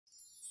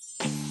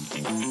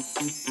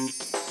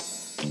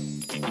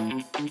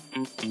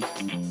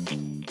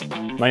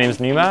My name is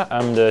Numa,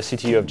 I'm the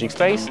CTO of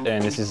JigSpace,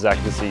 and this is Zach,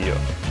 the CEO.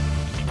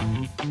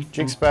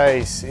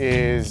 JigSpace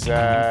is,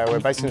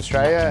 we're based in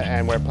Australia,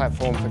 and we're a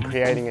platform for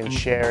creating and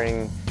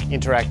sharing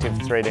interactive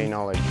 3D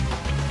knowledge.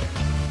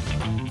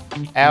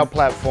 Our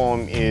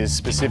platform is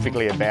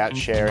specifically about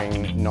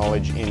sharing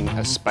knowledge in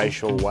a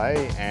spatial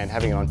way, and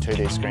having it on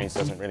 2D screens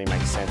doesn't really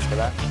make sense for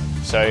that.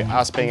 So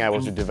us being able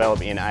to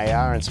develop in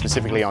AR, and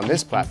specifically on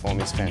this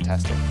platform, is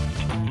fantastic.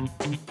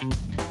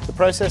 The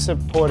process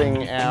of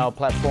porting our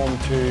platform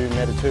to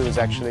Meta 2 is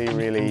actually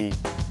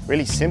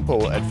really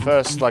simple. At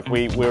first,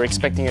 we were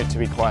expecting it to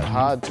be quite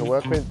hard to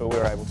work with, but we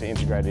were able to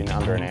integrate it in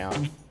under an hour.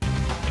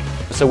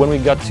 So when we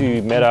got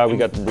to Meta, we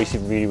got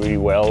received really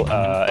well.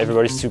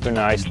 Everybody's super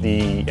nice.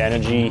 The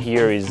energy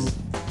here is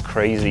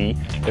crazy.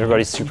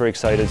 Everybody's super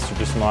excited,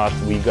 super smart.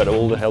 We got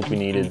all the help we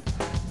needed.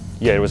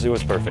 Yeah, it was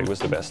perfect. It was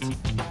the best.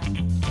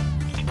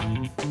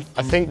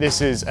 I think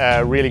this is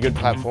a really good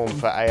platform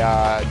for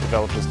AR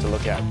developers to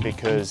look at,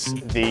 because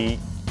the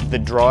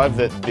drive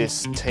that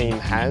this team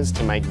has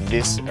to make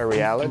this a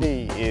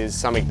reality is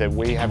something that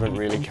we haven't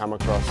really come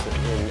across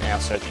in our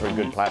search for a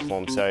good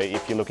platform. So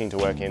if you're looking to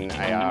work in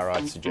AR,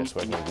 I'd suggest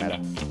working with Meta.